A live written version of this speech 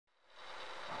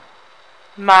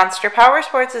Monster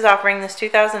Powersports is offering this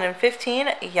 2015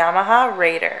 Yamaha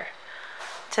Raider.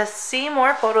 To see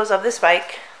more photos of this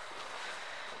bike,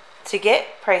 to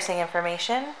get pricing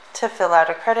information, to fill out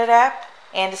a credit app,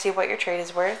 and to see what your trade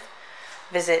is worth,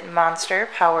 visit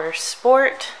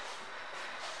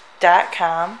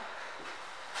monsterpowersport.com.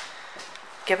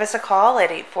 Give us a call at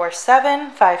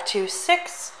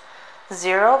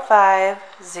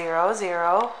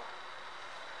 847-526-0500.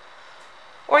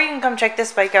 Or you can come check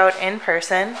this bike out in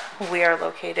person. We are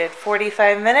located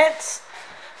 45 minutes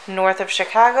north of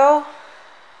Chicago.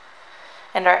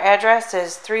 And our address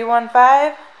is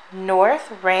 315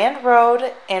 North Rand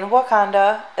Road in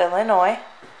Wauconda, Illinois.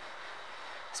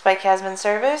 This bike has been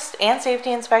serviced and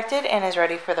safety inspected and is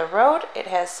ready for the road. It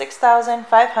has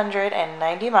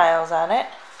 6,590 miles on it.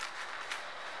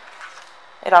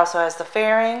 It also has the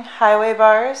fairing, highway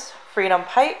bars, Freedom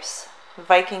pipes,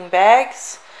 Viking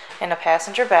bags, and a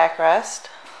passenger backrest.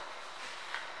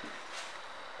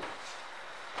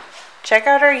 Check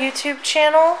out our YouTube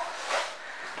channel.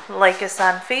 Like us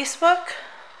on Facebook.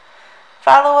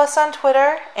 Follow us on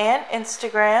Twitter and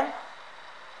Instagram.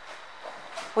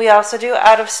 We also do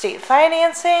out-of-state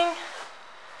financing.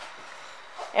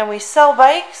 And we sell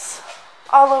bikes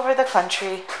all over the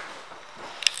country.